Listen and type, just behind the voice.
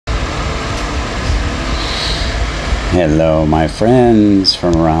Hello, my friends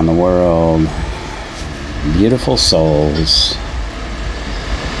from around the world, beautiful souls.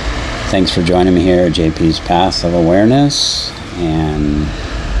 Thanks for joining me here at JP's Path of Awareness, and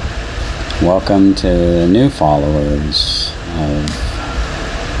welcome to new followers of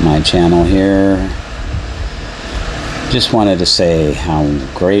my channel here. Just wanted to say how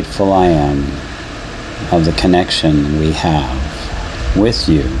grateful I am of the connection we have with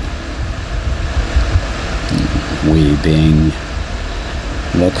you. We being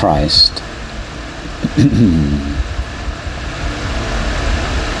the Christ,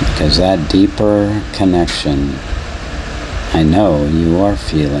 because that deeper connection I know you are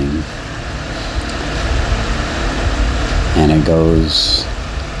feeling, and it goes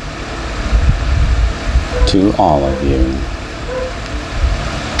to all of you.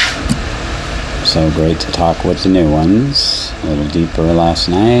 So great to talk with the new ones. A little deeper last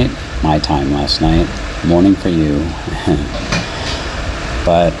night, my time last night. Morning for you.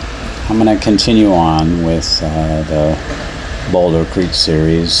 But I'm going to continue on with the Boulder Creek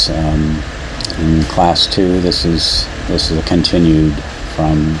series. In class 2, this is a continued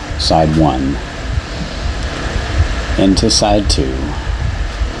from side 1 into side 2.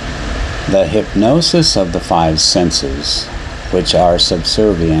 The hypnosis of the 5 senses, which are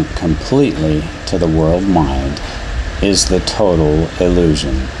subservient completely to the world mind, is the total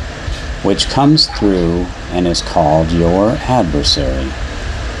illusion, which comes through and is called your adversary,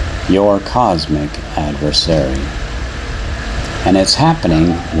 your cosmic adversary. And it's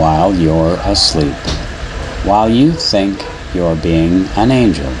happening while you're asleep, while you think you're being an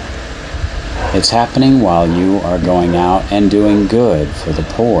angel. It's happening while you are going out and doing good for the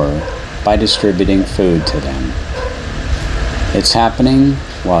poor by distributing food to them. It's happening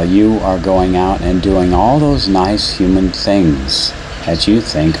while you are going out and doing all those nice human things that you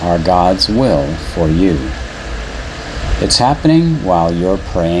think are God's will for you. It's happening while you're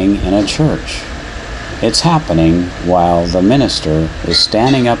praying in a church. It's happening while the minister is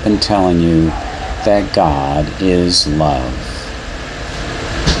standing up and telling you that God is love.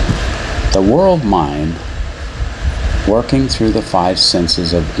 The world mind, working through the 5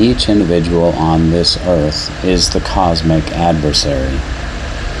 senses of each individual on this earth, is the cosmic adversary.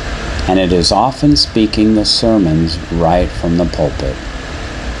 And it is often speaking the sermons right from the pulpit.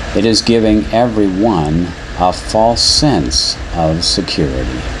 It is giving everyone a false sense of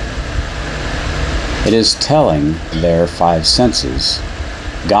security. It is telling their 5 senses,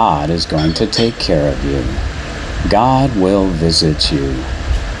 God is going to take care of you. God will visit you.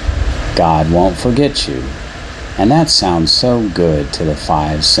 God won't forget you. And that sounds so good to the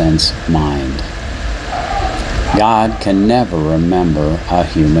 5 sense mind. God can never remember a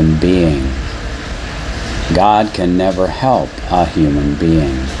human being. God can never help a human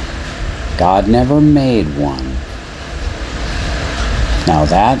being. God never made one. Now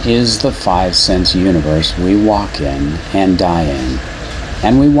that is the 5 sense universe we walk in and die in.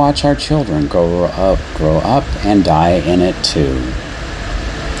 And we watch our children grow up and die in it too.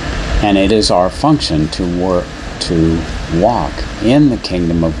 And it is our function to walk in the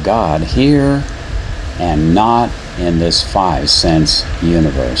kingdom of God here and not in this 5 sense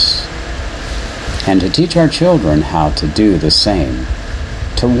universe. And to teach our children how to do the same,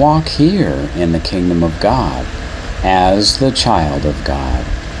 to walk here in the kingdom of God as the child of God,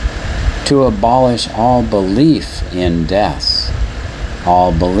 to abolish all belief in death,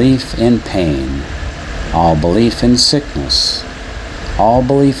 all belief in pain, all belief in sickness, all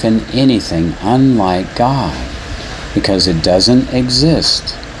belief in anything unlike God, because it doesn't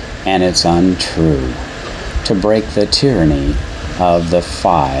exist and it's untrue, to break the tyranny of the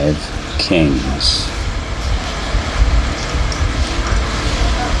 5 kings.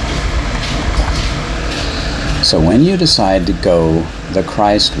 So when you decide to go the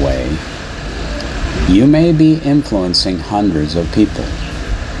Christ way, you may be influencing hundreds of people.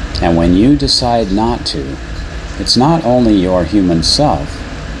 And when you decide not to, it's not only your human self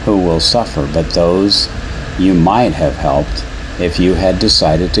who will suffer, but those you might have helped if you had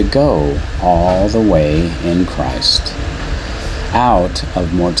decided to go all the way in Christ, out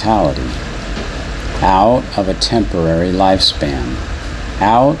of mortality, out of a temporary lifespan,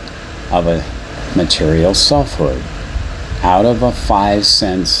 out of a material selfhood, out of a 5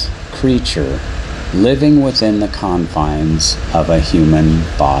 sense creature living within the confines of a human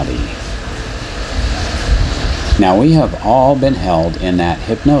body. Now we have all been held in that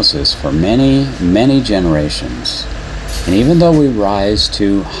hypnosis for many, many generations. And even though we rise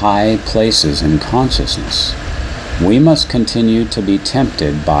to high places in consciousness, we must continue to be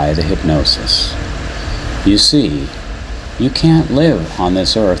tempted by the hypnosis. You see, you can't live on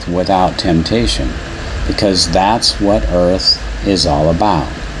this earth without temptation, because that's what earth is all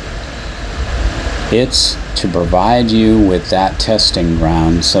about. It's to provide you with that testing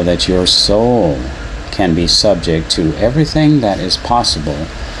ground so that your soul can be subject to everything that is possible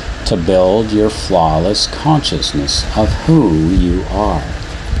to build your flawless consciousness of who you are,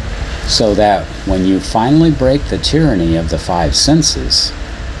 so that when you finally break the tyranny of the five senses,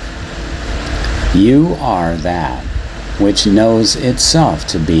 you are that which knows itself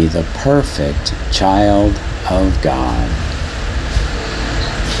to be the perfect child of God.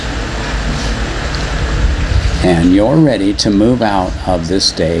 And you're ready to move out of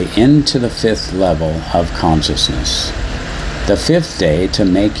this day into the fifth level of consciousness. The fifth day to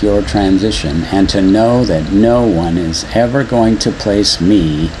make your transition and to know that no one is ever going to place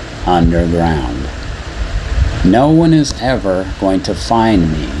me underground. No one is ever going to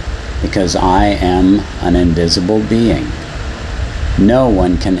find me because I am an invisible being. No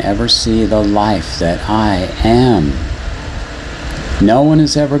one can ever see the life that I am. No one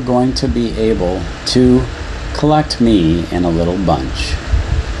is ever going to be able to collect me in a little bunch.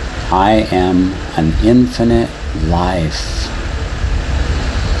 I am an infinite life.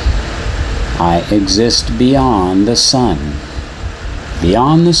 I exist beyond the sun,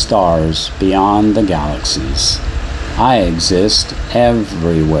 beyond the stars, beyond the galaxies. I exist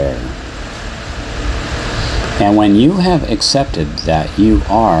everywhere. And when you have accepted that you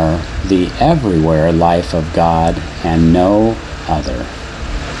are the everywhere life of God and no other,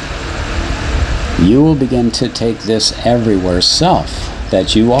 you will begin to take this everywhere self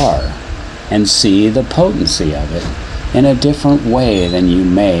that you are and see the potency of it in a different way than you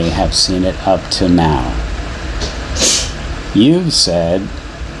may have seen it up to now. You've said,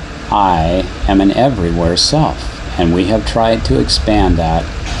 I am an everywhere self, and we have tried to expand that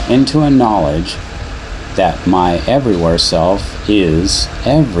into a knowledge that my everywhere self is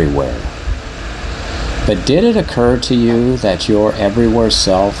everywhere. But did it occur to you that your everywhere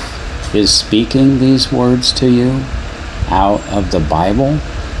self is speaking these words to you out of the Bible?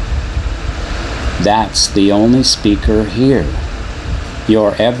 That's the only speaker here.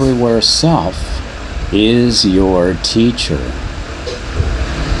 Your everywhere self is your teacher.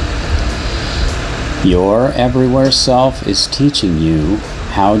 Your everywhere self is teaching you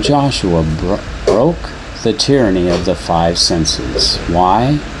how Joshua broke the tyranny of the five senses.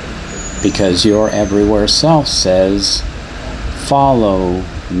 Why? Because your everywhere self says, follow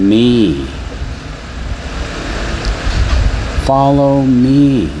me. Follow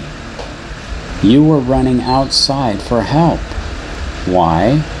me. You were running outside for help.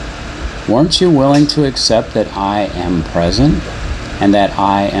 Why? Weren't you willing to accept that I am present, and that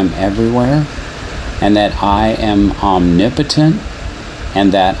I am everywhere, and that I am omnipotent,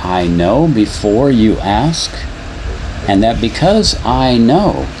 and that I know before you ask, and that because I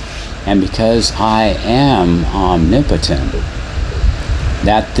know, and because I am omnipotent,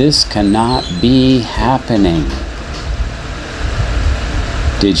 that this cannot be happening?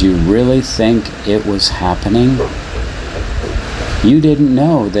 Did you really think it was happening? You didn't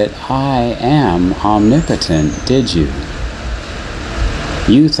know that I am omnipotent, did you?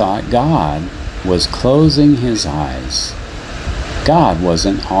 You thought God was closing his eyes. God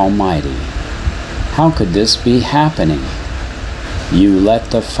wasn't almighty. How could this be happening? You let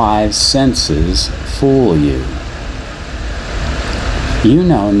the five senses fool you. You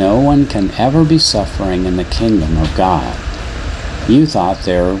know no one can ever be suffering in the kingdom of God. You thought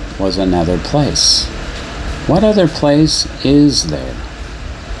there was another place. What other place is there?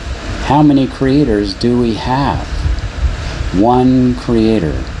 How many creators do we have? One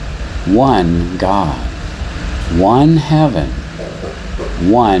creator, one God, one heaven,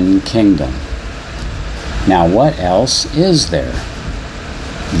 one kingdom. Now what else is there?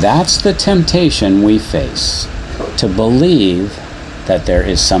 That's the temptation we face, to believe that there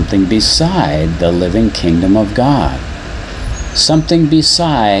is something beside the living kingdom of God, something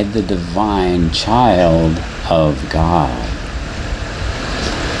beside the divine child of God.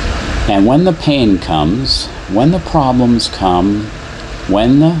 And when the pain comes, when the problems come,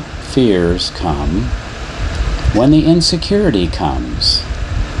 when the fears come, when the insecurity comes,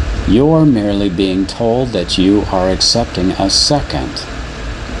 you're merely being told that you are accepting a second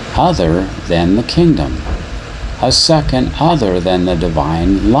other than the kingdom, a second other than the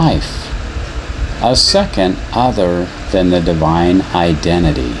divine life, a second other than the divine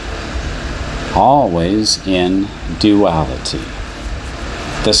identity, always in duality.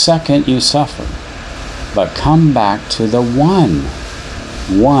 The second you suffer, but come back to the one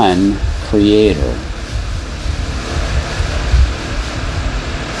creator.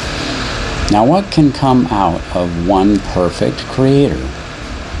 Now what can come out of one perfect creator?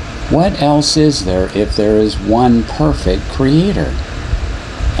 What else is there if there is one perfect creator?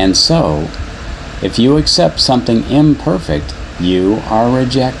 And so, if you accept something imperfect, you are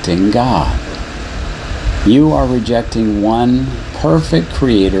rejecting God. You are rejecting one perfect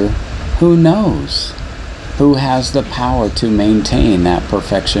creator who knows, who has the power to maintain that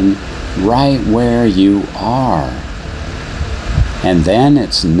perfection right where you are. And then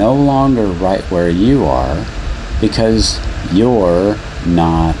it's no longer right where you are because you're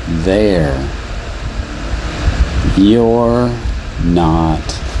not there. You're not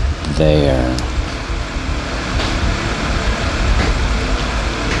there.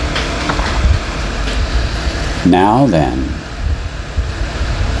 Now then,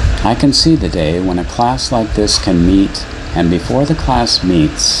 I can see the day when a class like this can meet, and before the class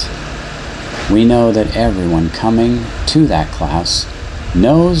meets, we know that everyone coming to that class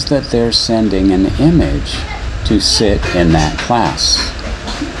knows that they're sending an image to sit in that class.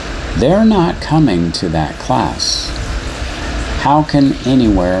 They're not coming to that class. How can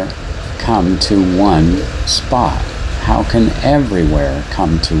anywhere come to one spot? How can everywhere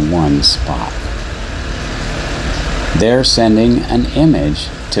come to one spot? They're sending an image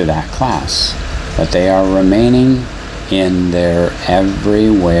to that class, but they are remaining in their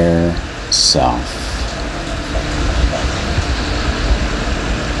everywhere self.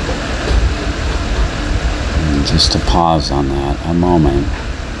 And just to pause on that a moment.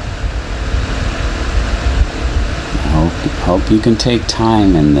 I hope you can take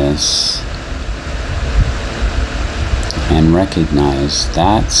time in this and recognize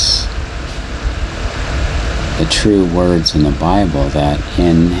that's the true words in the Bible, that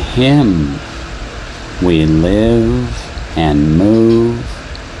in Him we live and move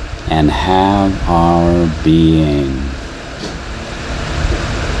and have our being.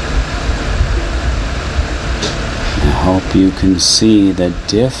 I hope you can see the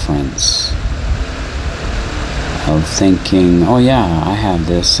difference of thinking, oh yeah, I have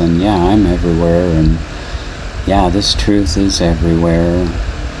this, and yeah, I'm everywhere, and yeah, this truth is everywhere.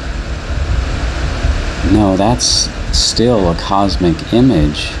 No, that's still a cosmic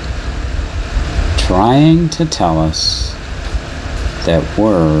image trying to tell us that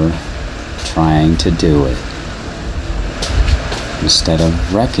we're trying to do it, instead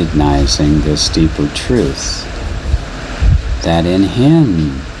of recognizing this deeper truth, that in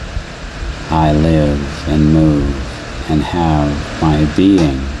Him I live and move and have my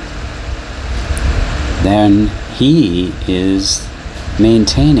being. Then He is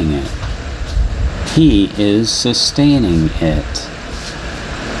maintaining it. He is sustaining it.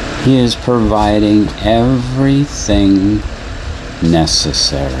 He is providing everything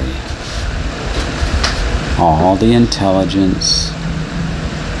necessary. All the intelligence,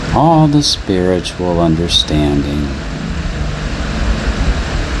 all the spiritual understanding,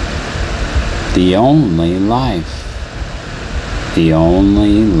 the only life, the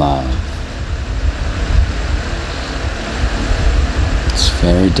only love. It's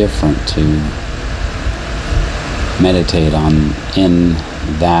very different to meditate on in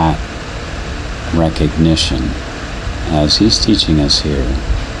that recognition as He's teaching us here.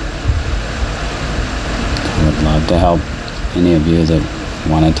 I would love to help any of you that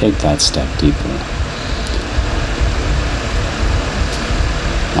want to take that step deeper.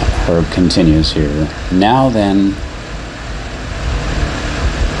 Herb continues here. Now then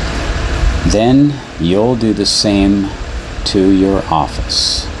you'll do the same to your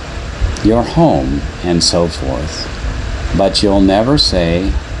office, your home, and so forth. But you'll never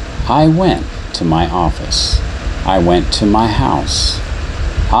say, I went to my office, I went to my house,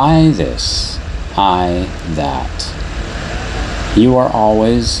 I this, I that. You are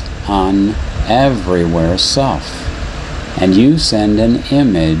always an everywhere self, and you send an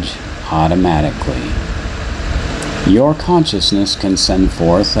image automatically. Your consciousness can send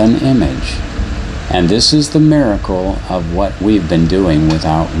forth an image, and this is the miracle of what we've been doing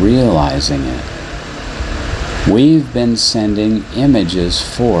without realizing it. We've been sending images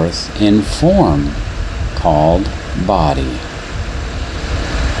forth in form called body.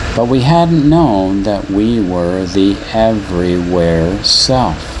 But we hadn't known that we were the everywhere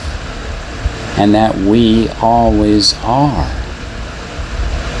self, and that we always are.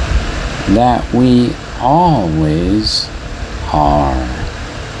 That we always are.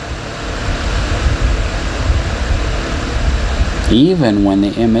 Even when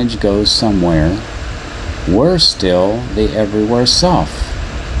the image goes somewhere, we're still the everywhere self,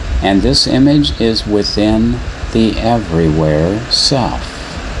 and this image is within the everywhere self.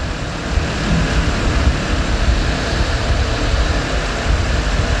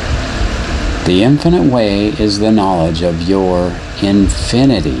 The infinite way is the knowledge of your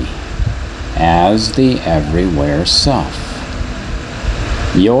infinity, as the everywhere self.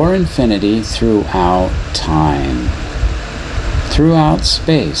 Your infinity throughout time, throughout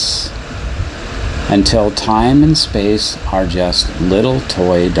space, until time and space are just little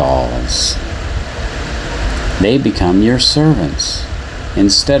toy dolls. They become your servants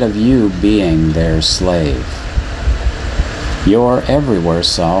instead of you being their slave. Your everywhere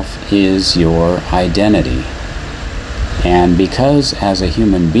self is your identity. And because as a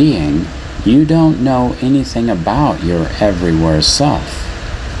human being, you don't know anything about your everywhere self,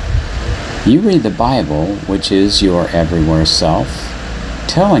 you read the Bible, which is your everywhere self,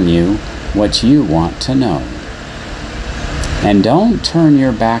 telling you what you want to know. And don't turn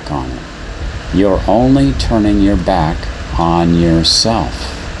your back on it. You're only turning your back on yourself.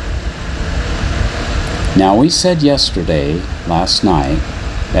 Now, we said yesterday, last night,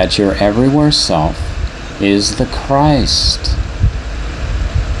 that your everywhere self is the Christ.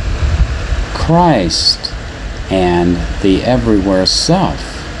 Christ and the everywhere self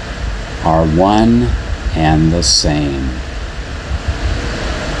are one and the same.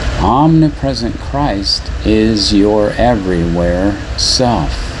 Omnipresent Christ is your everywhere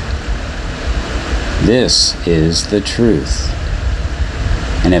self. This is the truth.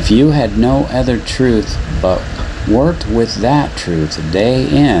 And if you had no other truth but worked with that truth day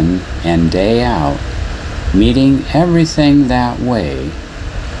in and day out, meeting everything that way,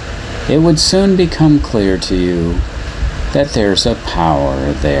 it would soon become clear to you that there's a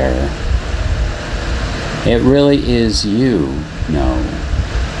power there. It really is you, know.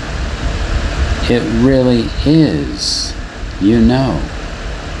 It really is, you know.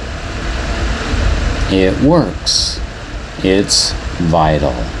 It works. It's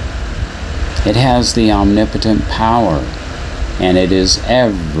vital. It has the omnipotent power, and it is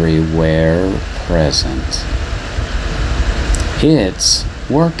everywhere present. It's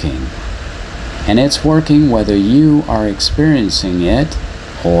working, and it's working whether you are experiencing it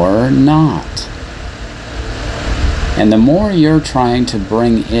or not. And the more you're trying to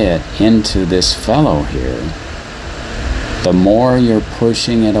bring it into this fellow here, the more you're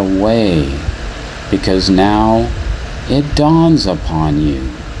pushing it away, because now it dawns upon you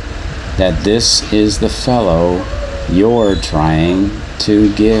that this is the fellow you're trying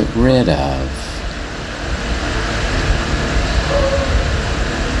to get rid of.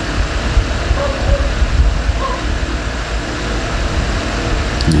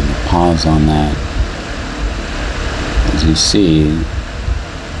 I'm going to pause on that. As you see,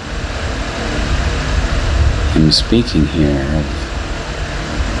 I'm speaking here of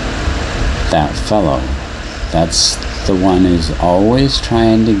that fellow. That's the one who's always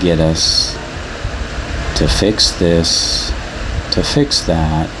trying to get us to fix this, to fix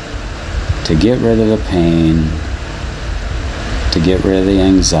that, to get rid of the pain, to get rid of the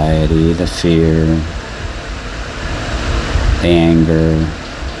anxiety, the fear, the anger.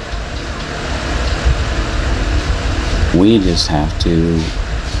 We just have to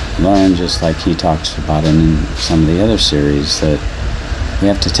learn, just like he talks about in some of the other series, that we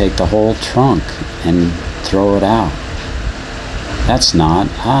have to take the whole trunk and throw it out. That's not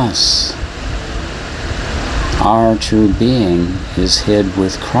us. Our true being is hid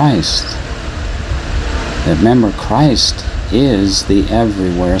with Christ. Remember, Christ is the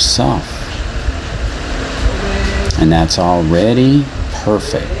everywhere self. And that's already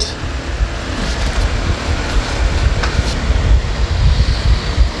perfect.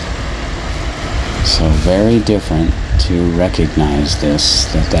 So very different to recognize this,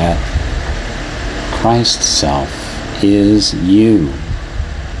 that Christ self is you.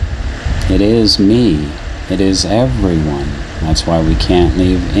 It is me. It is everyone. That's why we can't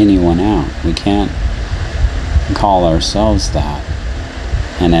leave anyone out. We can't call ourselves that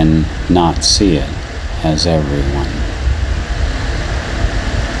and then not see it as everyone.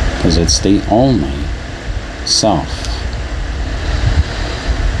 Because it's the only self.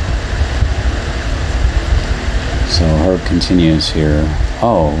 So Herb continues here.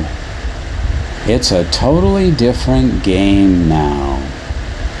 Oh, it's a totally different game now.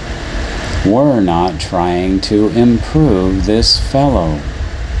 We're not trying to improve this fellow.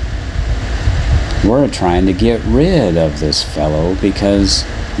 We're trying to get rid of this fellow because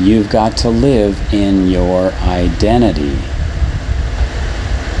you've got to live in your identity.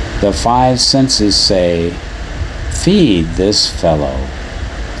 The five senses say, feed this fellow,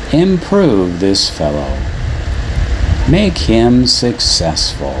 improve this fellow, make him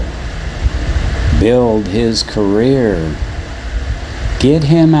successful, build his career, get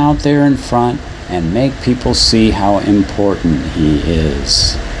him out there in front and make people see how important he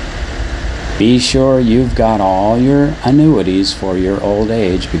is. Be sure you've got all your annuities for your old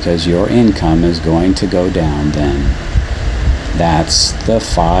age, because your income is going to go down then. That's the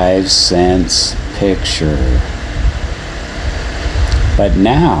 5 cents picture. But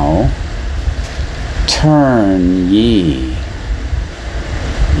now, turn ye,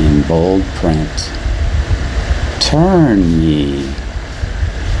 in bold print. Turn ye.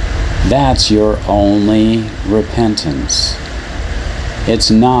 That's your only repentance.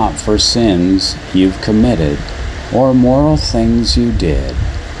 It's not for sins you've committed or moral things you did.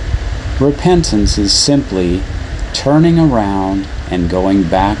 Repentance is simply turning around and going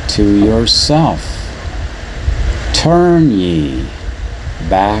back to yourself. Turn ye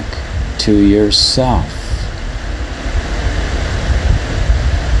back to yourself.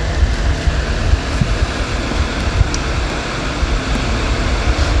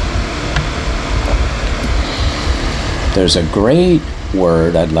 There's a great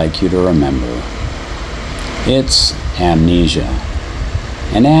word I'd like you to remember. It's amnesia.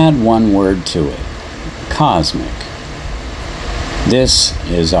 And add one word to it: cosmic. This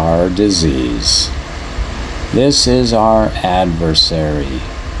is our disease. This is our adversary.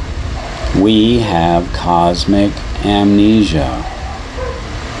 We have cosmic amnesia.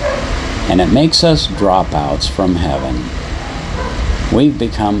 And it makes us dropouts from heaven. We've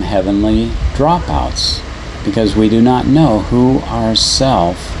become heavenly dropouts because we do not know who our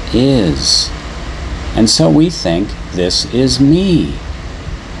self is. And so we think this is me,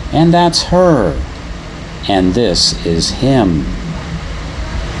 and that's her, and this is him.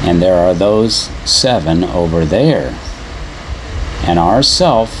 And there are those 7 over there. And our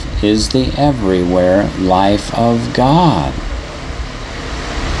self is the everywhere life of God.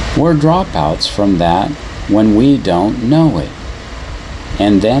 We're dropouts from that when we don't know it.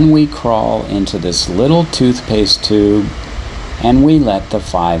 And then we crawl into this little toothpaste tube, and we let the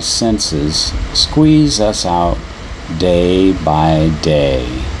 5 senses squeeze us out day by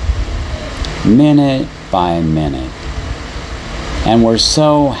day, minute by minute. And we're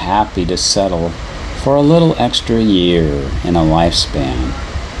so happy to settle for a little extra year in a lifespan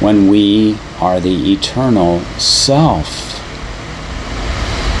when we are the eternal self.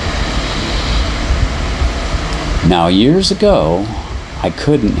 Now, years ago, I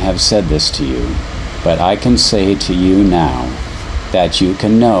couldn't have said this to you, but I can say to you now that you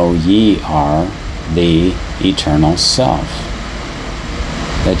can know ye are the eternal self.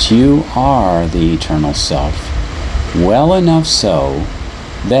 That you are the eternal self, well enough so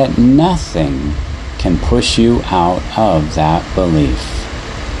that nothing can push you out of that belief.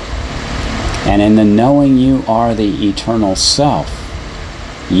 And in the knowing you are the eternal self,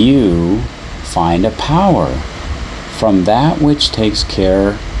 you find a power from that which takes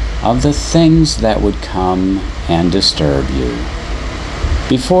care of the things that would come and disturb you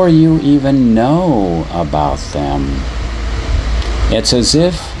before you even know about them. It's as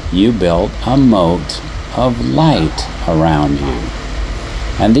if you built a moat of light around you,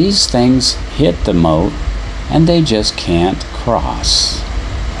 and these things hit the moat and they just can't cross.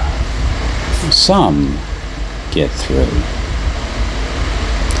 Some get through.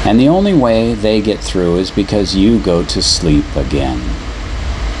 And the only way they get through is because you go to sleep again.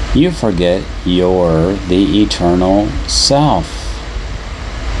 You forget you're the eternal self.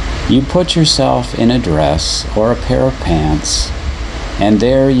 You put yourself in a dress or a pair of pants, and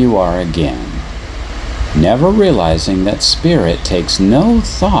there you are again, never realizing that spirit takes no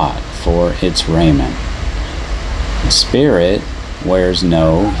thought for its raiment. Spirit wears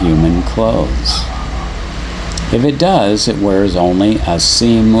no human clothes. If it does, it wears only a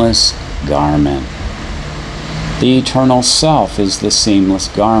seamless garment. The eternal self is the seamless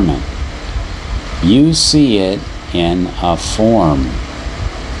garment. You see it in a form,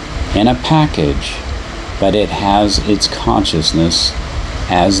 in a package, but it has its consciousness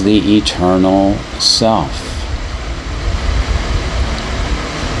as the eternal self.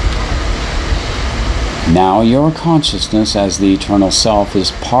 Now your consciousness as the eternal self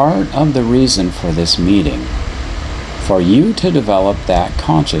is part of the reason for this meeting. For you to develop that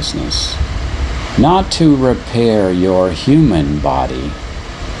consciousness, not to repair your human body,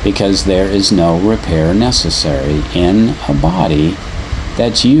 because there is no repair necessary in a body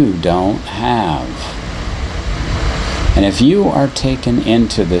that you don't have. And if you are taken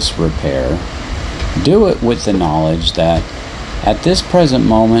into this repair, do it with the knowledge that at this present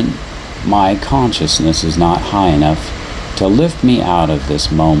moment, my consciousness is not high enough to lift me out of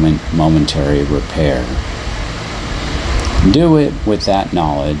this momentary repair. Do it with that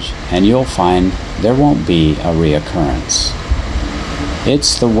knowledge, and you'll find there won't be a reoccurrence.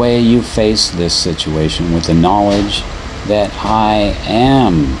 It's the way you face this situation with the knowledge that I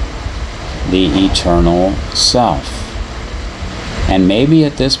am the eternal self. And maybe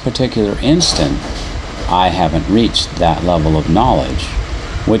at this particular instant, I haven't reached that level of knowledge,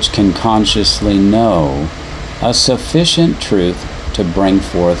 which can consciously know a sufficient truth to bring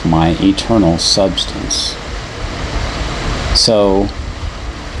forth my eternal substance. So,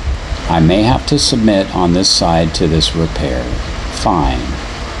 I may have to submit on this side to this repair. Fine.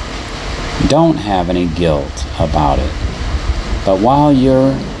 Don't have any guilt about it. But while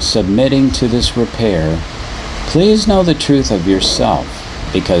you're submitting to this repair, please know the truth of yourself,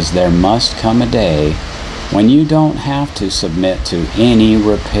 because there must come a day when you don't have to submit to any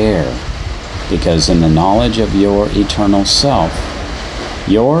repair, because in the knowledge of your eternal self,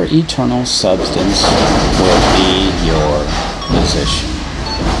 your eternal substance will be your position.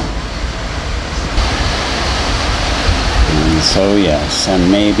 And so yes,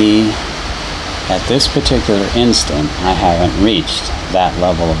 and maybe at this particular instant, I haven't reached that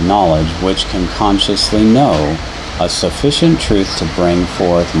level of knowledge which can consciously know a sufficient truth to bring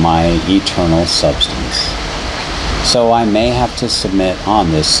forth my eternal substance. So I may have to submit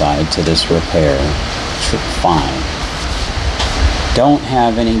on this side to this repair. Fine. Don't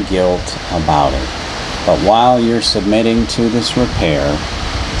have any guilt about it. But while you're submitting to this repair,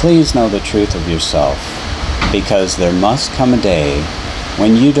 please know the truth of yourself, because there must come a day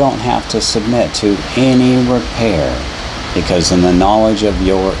when you don't have to submit to any repair, because in the knowledge of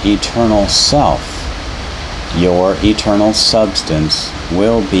your eternal self, your eternal substance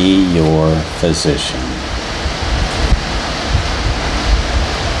will be your physician.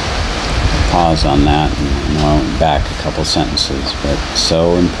 Pause on that and I went back a couple sentences, but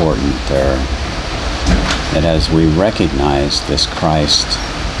so important there that as we recognize this Christ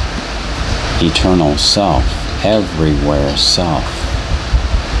eternal self, everywhere self,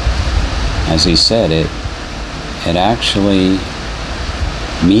 as he said, it actually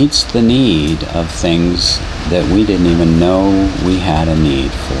meets the need of things that we didn't even know we had a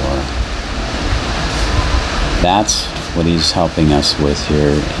need for. That's what he's helping us with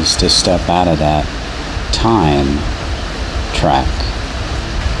here, is to step out of that time track.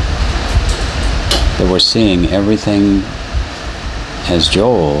 That we're seeing everything, as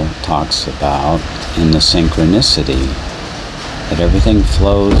Joel talks about, in the synchronicity, that everything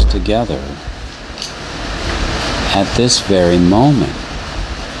flows together at this very moment.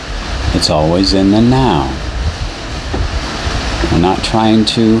 It's always in the now. We're not trying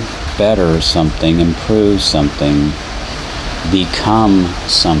to better something, improve something, become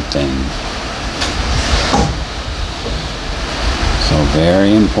something. So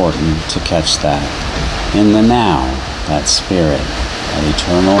very important to catch that in the now, that spirit, that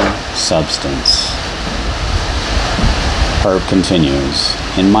eternal substance. Herb continues,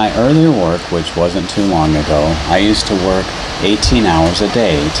 in my earlier work, which wasn't too long ago, I used to work 18 hours a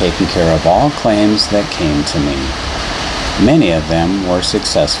day, taking care of all claims that came to me. Many of them were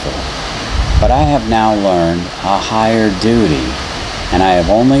successful, but I have now learned a higher duty, and I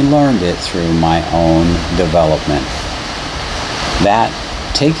have only learned it through my own development. That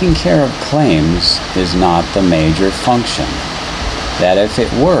taking care of claims is not the major function. That if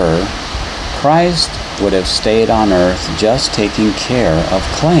it were, Christ would have stayed on earth just taking care of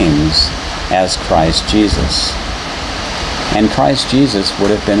claims as Christ Jesus. And Christ Jesus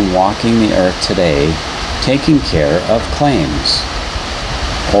would have been walking the earth today taking care of claims.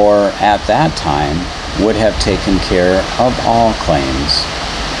 Or at that time would have taken care of all claims,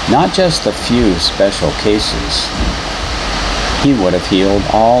 not just the few special cases. He would have healed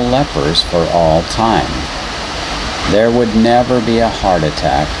all lepers for all time. There would never be a heart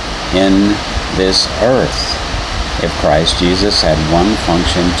attack in this earth if Christ Jesus had one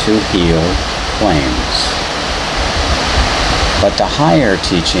function: to heal claims. But the higher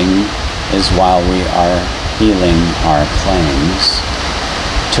teaching is, while we are healing our claims,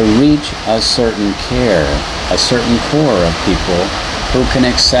 to reach a certain care, a certain core of people who can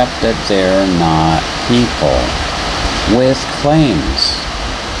accept that they're not people with claims,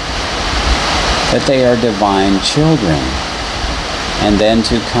 that they are divine children, and then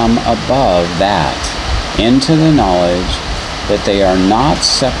to come above that into the knowledge that they are not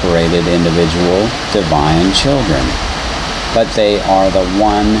separated individual divine children, but they are the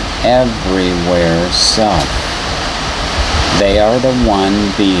one everywhere self. They are the one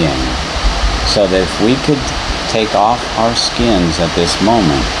being. So that if we could take off our skins at this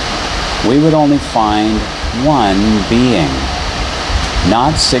moment, we would only find one being,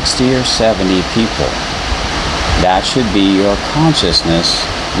 not 60 or 70 people. That should be your consciousness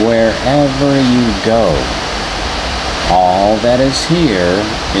wherever you go. All that is here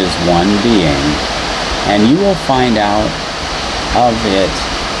is one being, and you will find out of it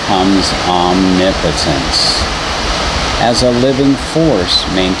becomes omnipotence, as a living force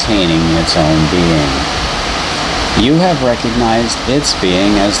maintaining its own being. You have recognized its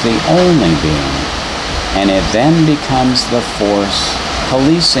being as the only being, and it then becomes the force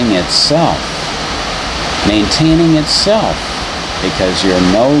policing itself, maintaining itself, because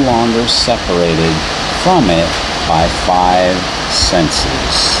you're no longer separated from it by 5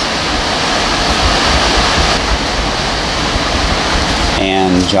 senses.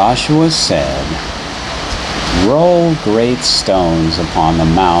 And Joshua said, "Roll great stones upon the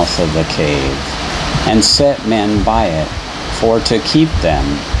mouth of the cave, and set men by it, for to keep them.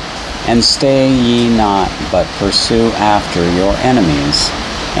 And stay ye not, but pursue after your enemies,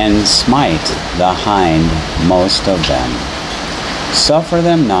 and smite the hindmost of them. Suffer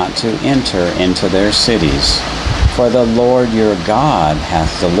them not to enter into their cities, for the Lord your God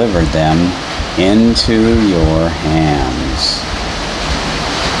hath delivered them into your hands."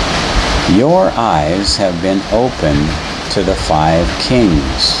 Your eyes have been opened to the 5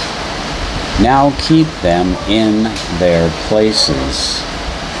 kings. Now keep them in their places.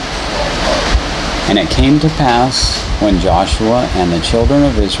 And it came to pass, when Joshua and the children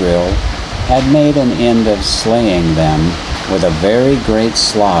of Israel had made an end of slaying them with a very great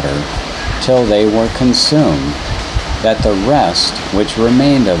slaughter, till they were consumed, that the rest which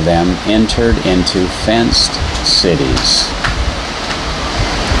remained of them entered into fenced cities.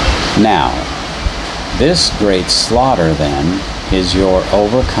 Now, this great slaughter then is your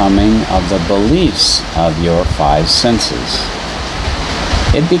overcoming of the beliefs of your 5 senses.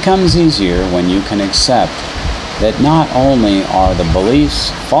 It becomes easier when you can accept that not only are the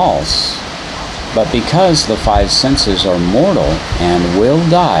beliefs false, but because the 5 senses are mortal and will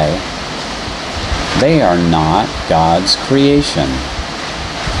die, they are not God's creation.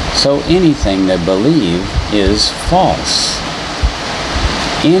 So anything they believe is false.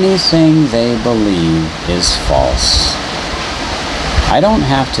 Anything they believe is false. I don't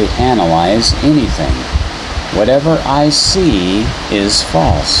have to analyze anything. Whatever I see is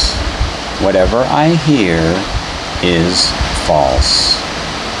false. Whatever I hear is false.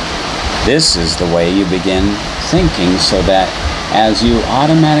 This is the way you begin thinking, so that as you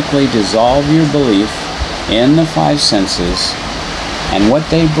automatically dissolve your belief in the 5 senses and what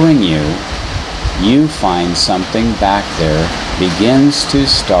they bring you, you find something back there begins to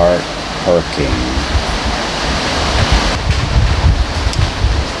start perking.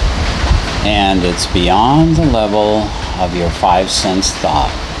 And it's beyond the level of your 5 sense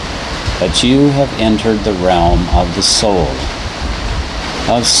thought, but you have entered the realm of the soul,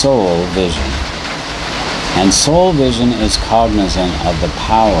 of soul vision. And soul vision is cognizant of the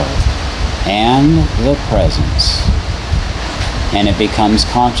power and the presence. And it becomes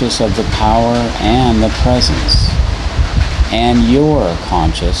conscious of the power and the presence. And you're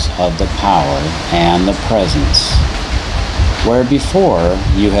conscious of the power and the presence. Where before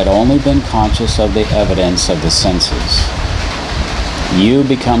you had only been conscious of the evidence of the senses. You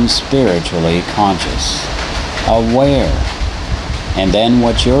become spiritually conscious, aware. And then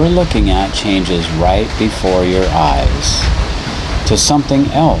what you're looking at changes right before your eyes to something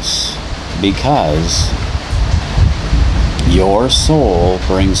else, because your soul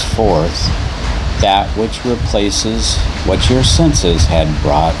brings forth that which replaces what your senses had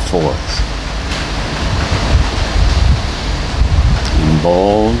brought forth. In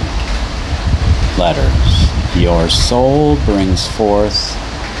bold letters, your soul brings forth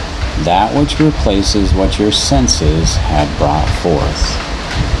that which replaces what your senses had brought forth.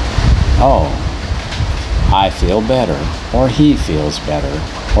 Oh, I feel better, or he feels better,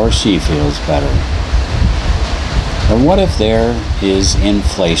 or she feels better. But what if there is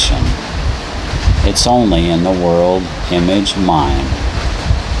inflation? It's only in the world image mind.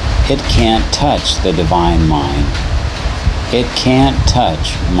 It can't touch the divine mind. It can't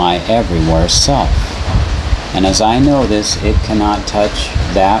touch my everywhere self. And as I know this, it cannot touch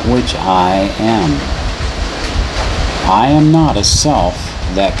that which I am. I am not a self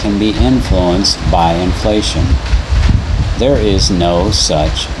that can be influenced by inflation. There is no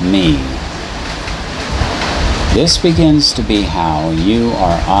such me. This begins to be how you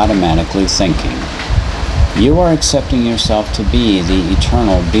are automatically thinking. You are accepting yourself to be the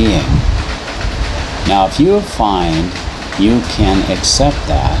eternal being. Now, if you find you can accept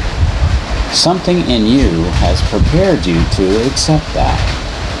that, something in you has prepared you to accept that.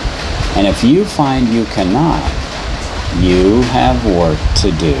 And if you find you cannot, you have work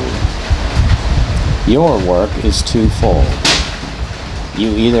to do. Your work is twofold.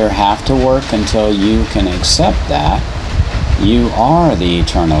 You either have to work until you can accept that you are the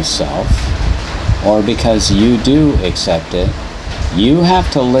eternal self, or because you do accept it, You have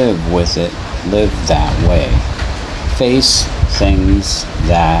to live with it, live that way. Face things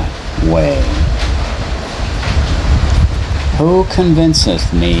that way. Who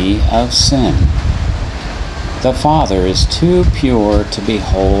convinceth me of sin? The Father is too pure to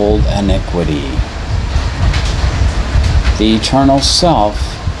behold iniquity. The eternal self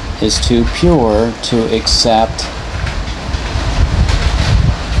is too pure to accept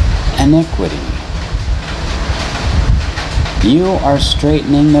iniquity. You are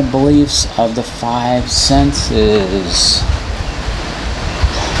straightening the beliefs of the five senses.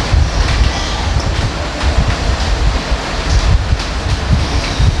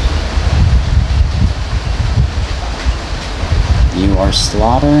 You are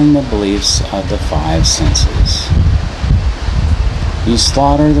slaughtering the beliefs of the five senses. You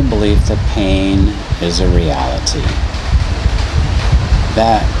slaughter the belief that pain is a reality,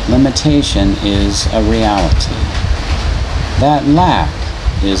 that limitation is a reality, that lack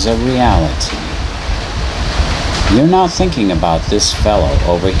is a reality. You're not thinking about this fellow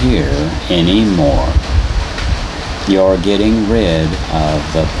over here anymore. You're getting rid of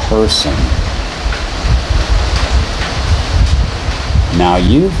the person. Now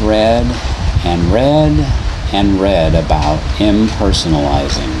you've read and read and read about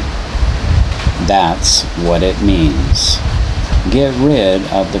impersonalizing. That's what it means. Get rid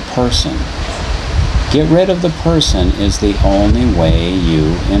of the person. Get rid of the person is the only way you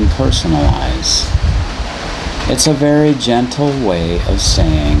impersonalize. It's a very gentle way of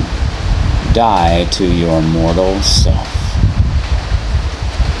saying, die to your mortal self.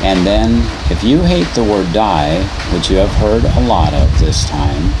 And then, if you hate the word die, which you have heard a lot of this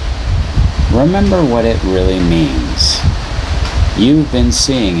time, remember what it really means. You've been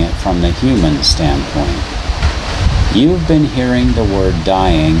seeing it from the human standpoint. You've been hearing the word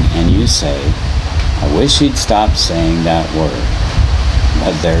dying and you say, I wish he'd stop saying that word.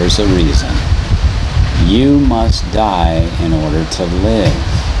 But there's a reason. You must die in order to live.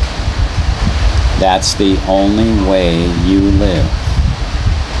 That's the only way you live.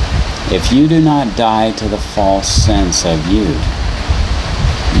 If you do not die to the false sense of you,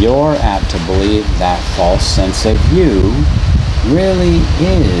 you're apt to believe that false sense of you really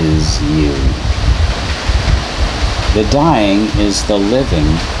is you. The dying is the living,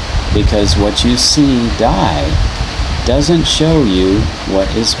 because what you see die doesn't show you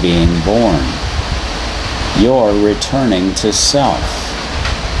what is being born. You're returning to self.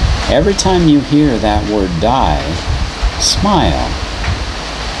 Every time you hear that word die, smile.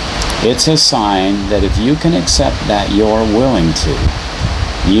 It's a sign that if you can accept that you're willing to,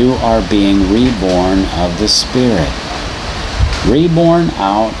 you are being reborn of the Spirit, reborn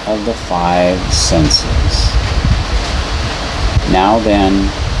out of the five senses. Now then,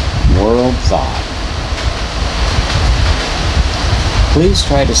 world thought. Please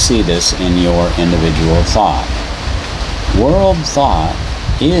try to see this in your individual thought. World thought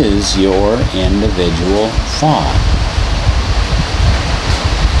is your individual thought.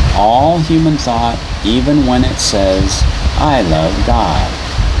 All human thought, even when it says, I love God.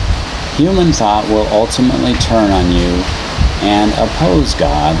 Human thought will ultimately turn on you and oppose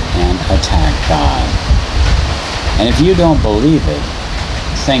God and attack God. And if you don't believe it,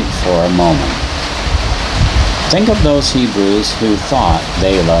 think for a moment. Think of those Hebrews who thought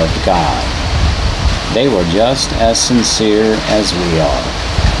they loved God. They were just as sincere as we are.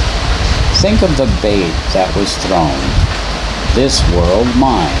 Think of the bait that was thrown. This world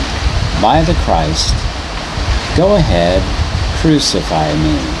mine, by the Christ. Go ahead, crucify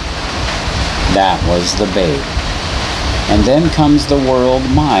me. That was the bait. And then comes the world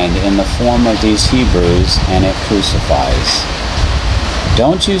mind in the form of these Hebrews, and it crucifies.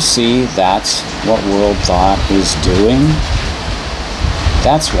 Don't you see that's what world thought is doing?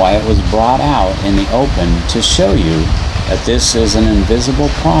 That's why it was brought out in the open, to show you that this is an invisible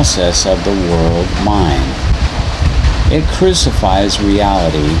process of the world mind. It crucifies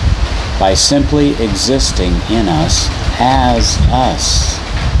reality by simply existing in us as us,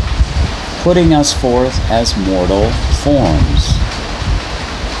 putting us forth as mortal forms.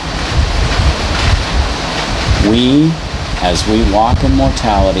 We, as we walk in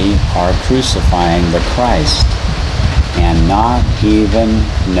mortality, are crucifying the Christ and not even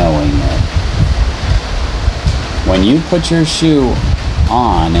knowing it. When you put your shoe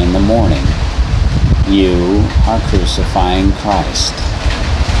on in the morning, you are crucifying Christ.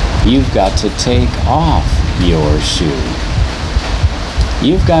 You've got to take off your shoe.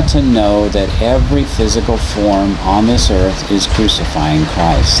 You've got to know that every physical form on this earth is crucifying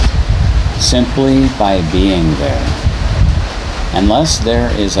Christ, simply by being there. Unless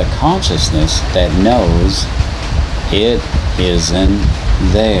there is a consciousness that knows It isn't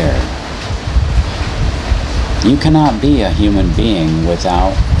there. You cannot be a human being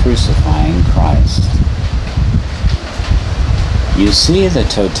without crucifying Christ. You see the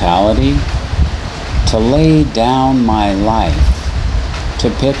totality? To lay down my life, to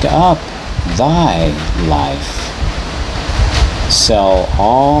pick up thy life. Sell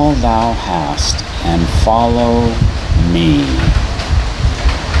all thou hast and follow me.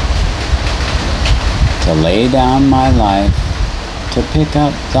 To lay down my life, to pick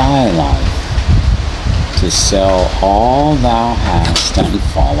up thy life. To sell all thou hast and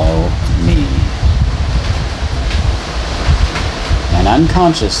follow me. And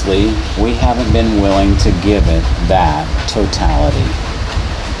unconsciously, we haven't been willing to give it that totality.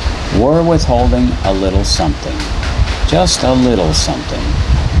 We're withholding a little something, just a little something.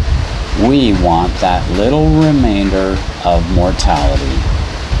 We want that little remainder of mortality,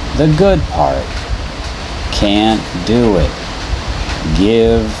 the good part. Can't do it.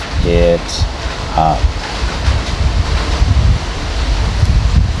 Give it up.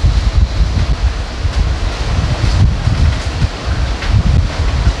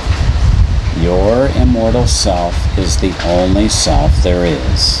 Your immortal self is the only self there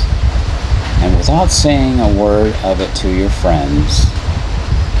is. And without saying a word of it to your friends,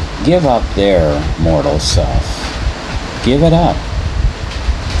 give up their mortal self. Give it up.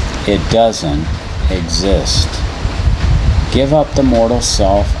 It doesn't exist. Give up the mortal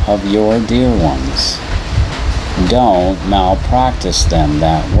self of your dear ones. Don't malpractice them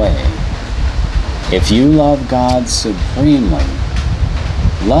that way. If you love God supremely,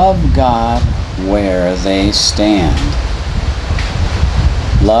 love God where they stand.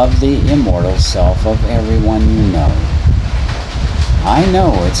 Love the immortal self of everyone you know. I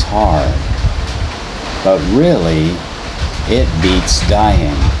know it's hard, but really, it beats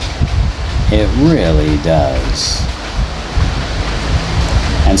dying. It really does.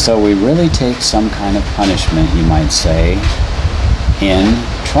 And so we really take some kind of punishment, you might say, in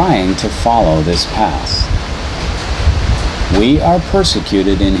trying to follow this path. We are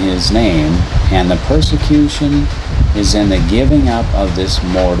persecuted in His name, and the persecution is in the giving up of this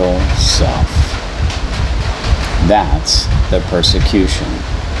mortal self. That's the persecution.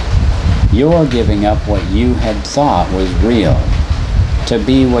 You're giving up what you had thought was real to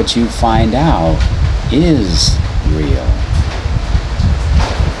be what you find out is real.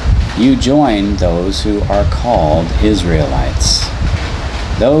 You join those who are called Israelites,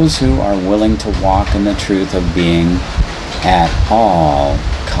 those who are willing to walk in the truth of being at all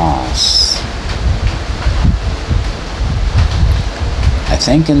costs. I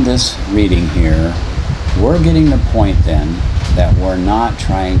think in this reading here, we're getting the point then that we're not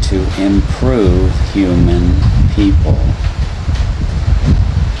trying to improve human people.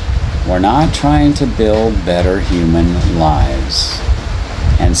 We're not trying to build better human lives.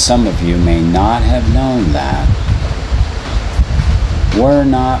 And some of you may not have known that. We're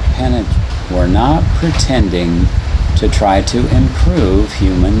not pretending to try to improve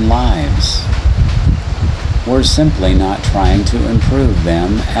human lives. We're simply not trying to improve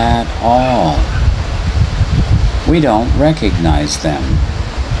them at all. We don't recognize them,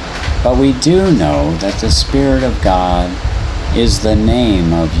 but we do know that the Spirit of God is the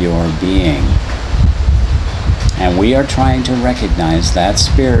name of your being. And we are trying to recognize that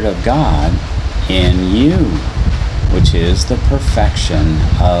Spirit of God in you, which is the perfection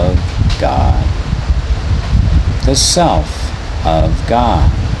of God. The self of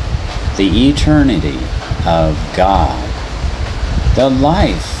God, the eternity of God, the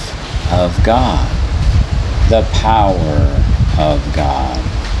life of God, the power of God,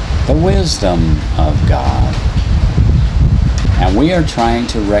 the wisdom of God. And we are trying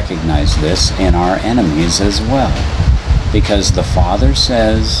to recognize this in our enemies as well, because the Father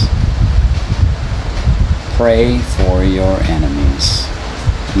says, pray for your enemies,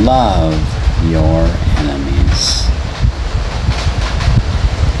 love your enemies.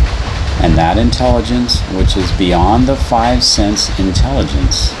 And that intelligence, which is beyond the five sense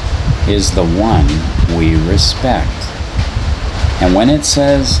intelligence, is the one we respect. And when it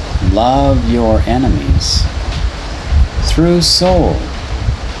says, love your enemies, through soul,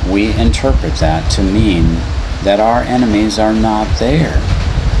 we interpret that to mean that our enemies are not there,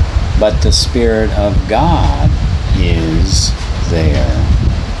 but the Spirit of God is there.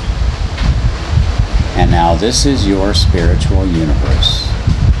 And now this is your spiritual universe,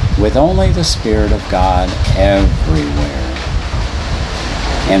 with only the Spirit of God everywhere.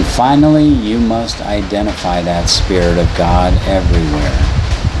 And finally, you must identify that Spirit of God everywhere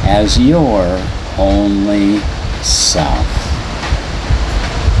as your only self.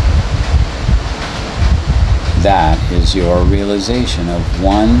 That is your realization of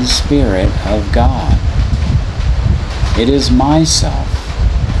one Spirit of God. It is myself,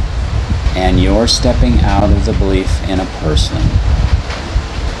 and you're stepping out of the belief in a person,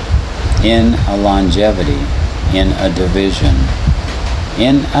 in a longevity, in a division,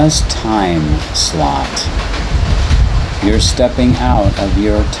 in a time slot. You're stepping out of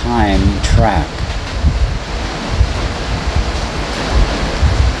your time track.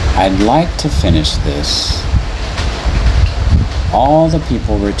 I'd like to finish this. All the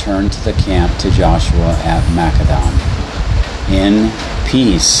people returned to the camp to Joshua at Macedon in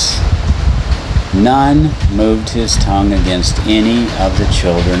peace. None moved his tongue against any of the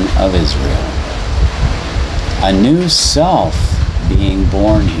children of Israel. A new self being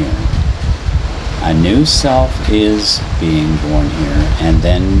born here. A new self is being born here. And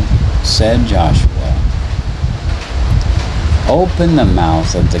then said Joshua, open the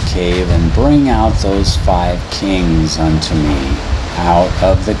mouth of the cave and bring out those 5 kings unto me out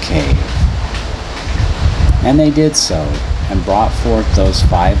of the cave. And they did so, and brought forth those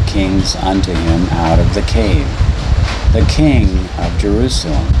 5 kings unto him out of the cave. The king of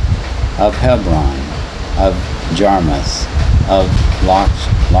Jerusalem, of Hebron, of Jarmuth, of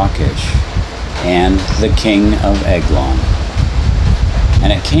Lachish, and the king of Eglon.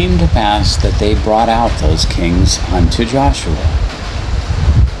 And it came to pass that they brought out those kings unto Joshua,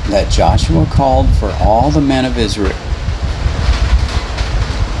 that Joshua called for all the men of Israel,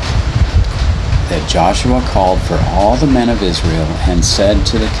 and said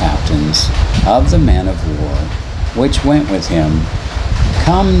to the captains of the men of war, which went with him,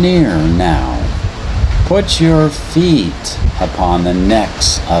 come near now, put your feet upon the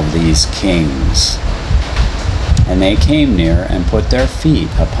necks of these kings. And they came near and put their feet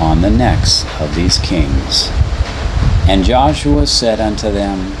upon the necks of these kings. And Joshua said unto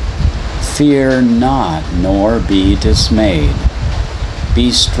them, fear not, nor be dismayed.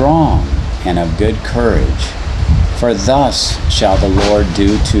 Be strong and of good courage, for thus shall the Lord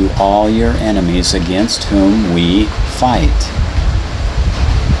do to all your enemies against whom we fight.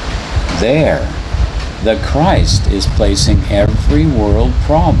 There, the Christ is placing every world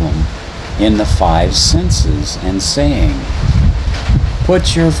problem in the 5 senses and saying,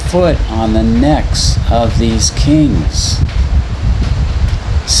 put your foot on the necks of these kings.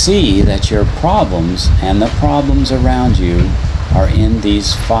 See that your problems and the problems around you are in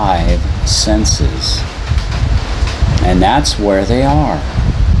these 5 senses. And that's where they are.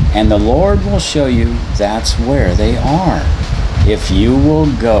 And the Lord will show you that's where they are, if you will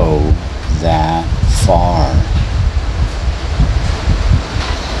go that far.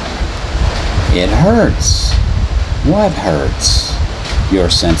 It hurts. What hurts? Your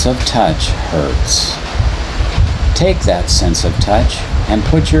sense of touch hurts. Take that sense of touch and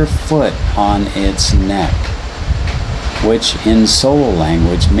put your foot on its neck, which in soul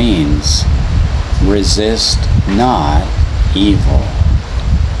language means resist not evil.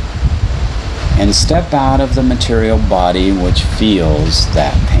 And step out of the material body which feels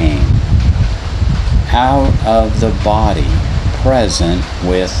that pain. Out of the body present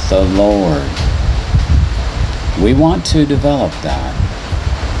with the Lord. We want to develop that.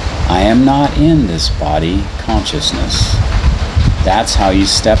 I am not in this body consciousness. That's how you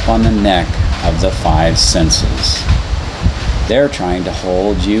step on the neck of the 5 senses. They're trying to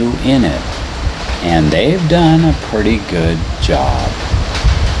hold you in it, and they've done a pretty good job.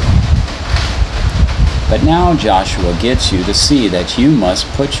 But now Joshua gets you to see that you must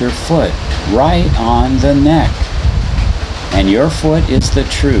put your foot right on the neck. And your foot is the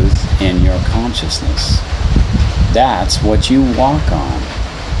truth in your consciousness. That's what you walk on.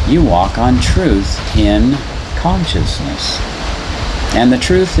 You walk on truth in consciousness. And the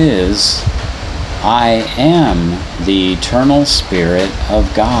truth is, I am the eternal Spirit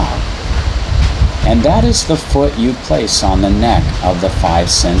of God. And that is the foot you place on the neck of the 5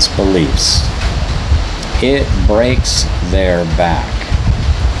 sense beliefs. It breaks their back.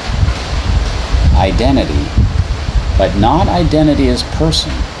 Identity. But not identity as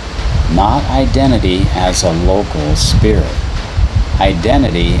person, not identity as a local spirit,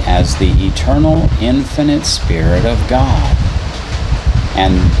 identity as the eternal, infinite Spirit of God.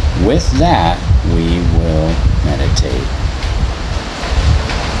 And with that, we will meditate.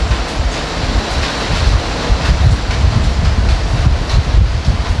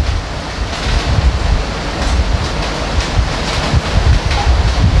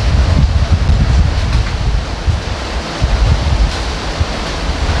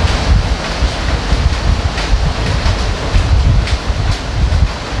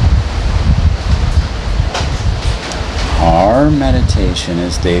 All Our meditation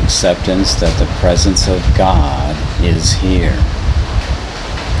is the acceptance that the presence of God is here.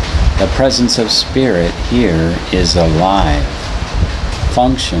 The presence of Spirit here is alive,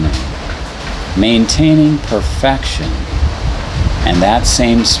 functioning, maintaining perfection. And that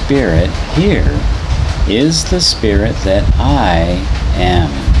same Spirit here is the Spirit that I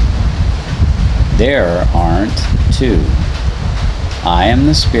am. There aren't two. I am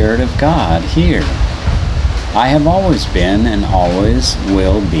the Spirit of God here. I have always been and always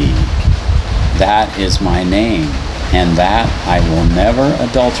will be. That is my name, and that I will never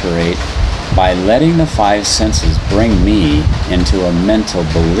adulterate by letting the five senses bring me into a mental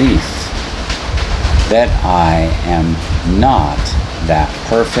belief that I am not that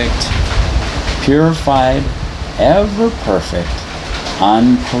perfect, purified, ever perfect,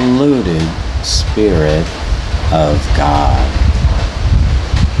 unpolluted Spirit of God.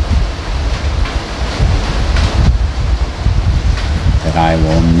 That I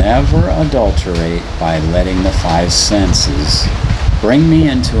will never adulterate by letting the five senses bring me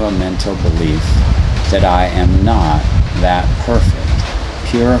into a mental belief that I am not that perfect,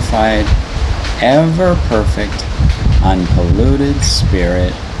 purified, ever perfect, unpolluted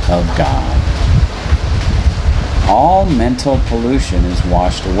Spirit of God. All mental pollution is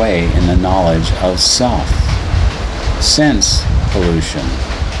washed away in the knowledge of self. Sense pollution,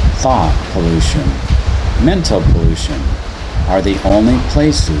 thought pollution, mental pollution are the only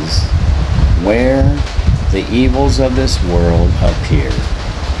places where the evils of this world appear.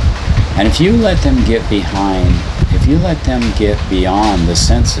 And if you let them get beyond the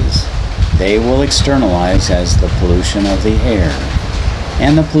senses, they will externalize as the pollution of the air,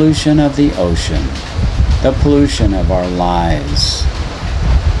 and the pollution of the ocean, the pollution of our lives.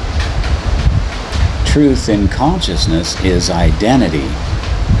 Truth in consciousness is identity,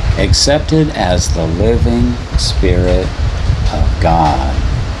 accepted as the living Spirit of God.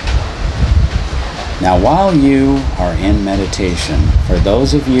 Now, while you are in meditation, for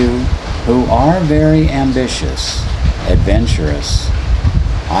those of you who are very ambitious, adventurous,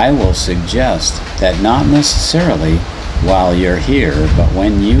 I will suggest that not necessarily while you're here, but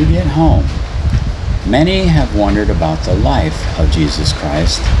when you get home. Many have wondered about the life of Jesus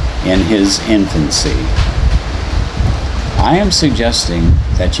Christ in his infancy. I am suggesting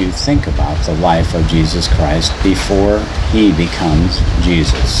that you think about the life of Jesus Christ before he becomes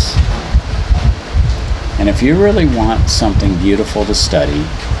Jesus. And if you really want something beautiful to study,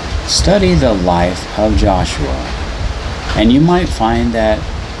 study the life of Joshua. And you might find that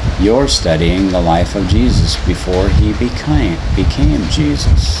you're studying the life of Jesus before he became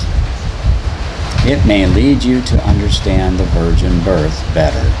Jesus. It may lead you to understand the virgin birth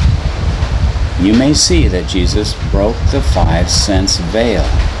better. You may see that Jesus broke the five-sense veil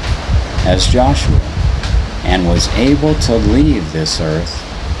as Joshua and was able to leave this earth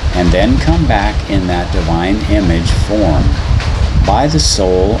and then come back in that divine image form by the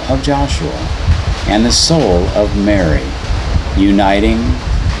soul of Joshua and the soul of Mary, uniting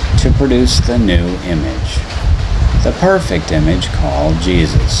to produce the new image, the perfect image called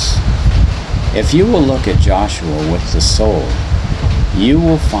Jesus. If you will look at Joshua with the soul, you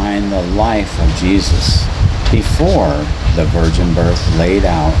will find the life of Jesus before the virgin birth laid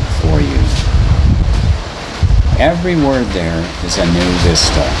out for you. Every word there is a new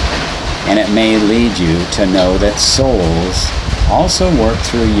vista, and it may lead you to know that souls also work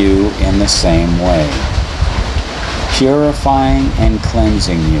through you in the same way, purifying and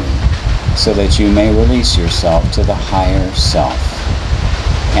cleansing you so that you may release yourself to the higher self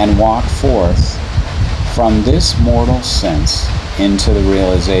and walk forth from this mortal sense into the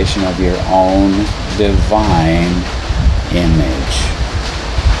realization of your own divine image.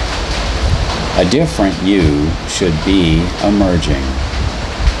 A different you should be emerging.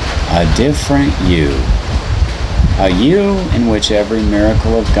 A different you. A you in which every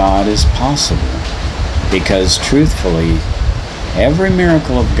miracle of God is possible. Because truthfully, every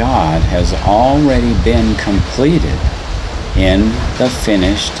miracle of God has already been completed in the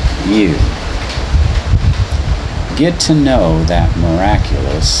finished you. Get to know that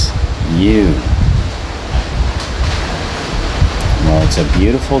miraculous you. Well, it's a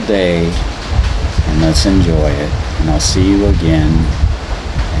beautiful day, and let's enjoy it. And I'll see you again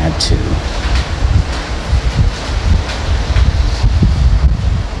at 2.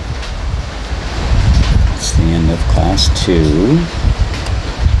 It's the end of class 2.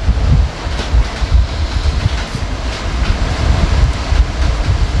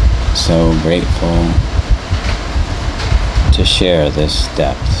 So grateful to share this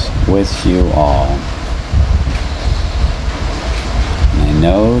depth with you all. And I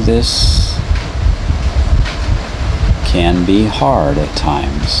know this can be hard at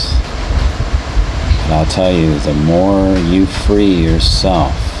times. But I'll tell you, the more you free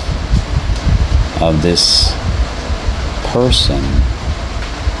yourself of this person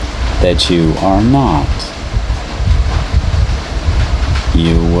that you are not,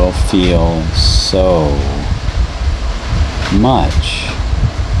 you will feel so much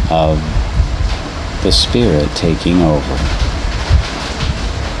of the Spirit taking over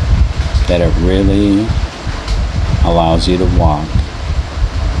that it really allows you to walk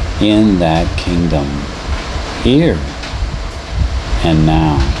in that kingdom here and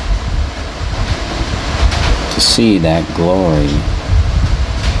now, to see that glory,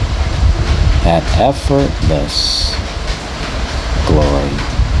 that effortless glory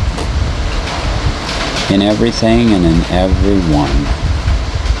in everything and in everyone.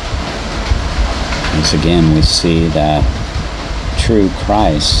 Once again, we see that true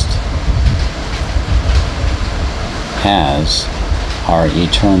Christ as our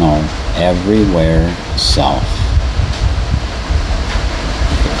eternal, everywhere self.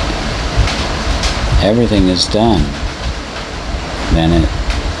 Everything is done. Then it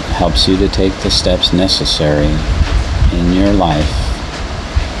helps you to take the steps necessary in your life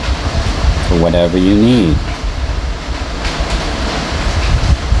for whatever you need,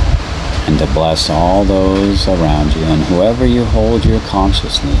 and to bless all those around you and whoever you hold your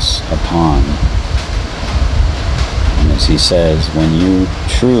consciousness upon. And as he says, when you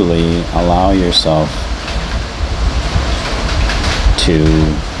truly allow yourself to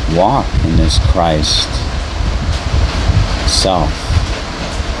walk in this Christ self,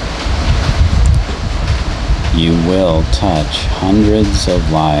 you will touch hundreds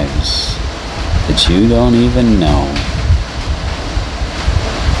of lives that you don't even know.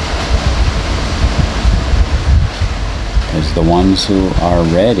 Because the ones who are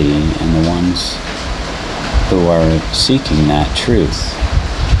ready and the ones who are seeking that truth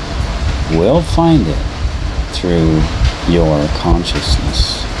will find it through your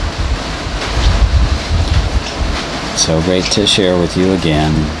consciousness. So great to share with you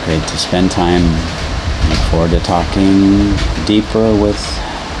again. Great to spend time. Look forward to talking deeper with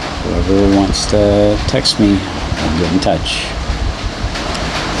whoever wants to text me or get in touch.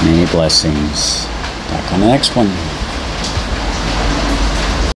 Many blessings. Talk on the next one.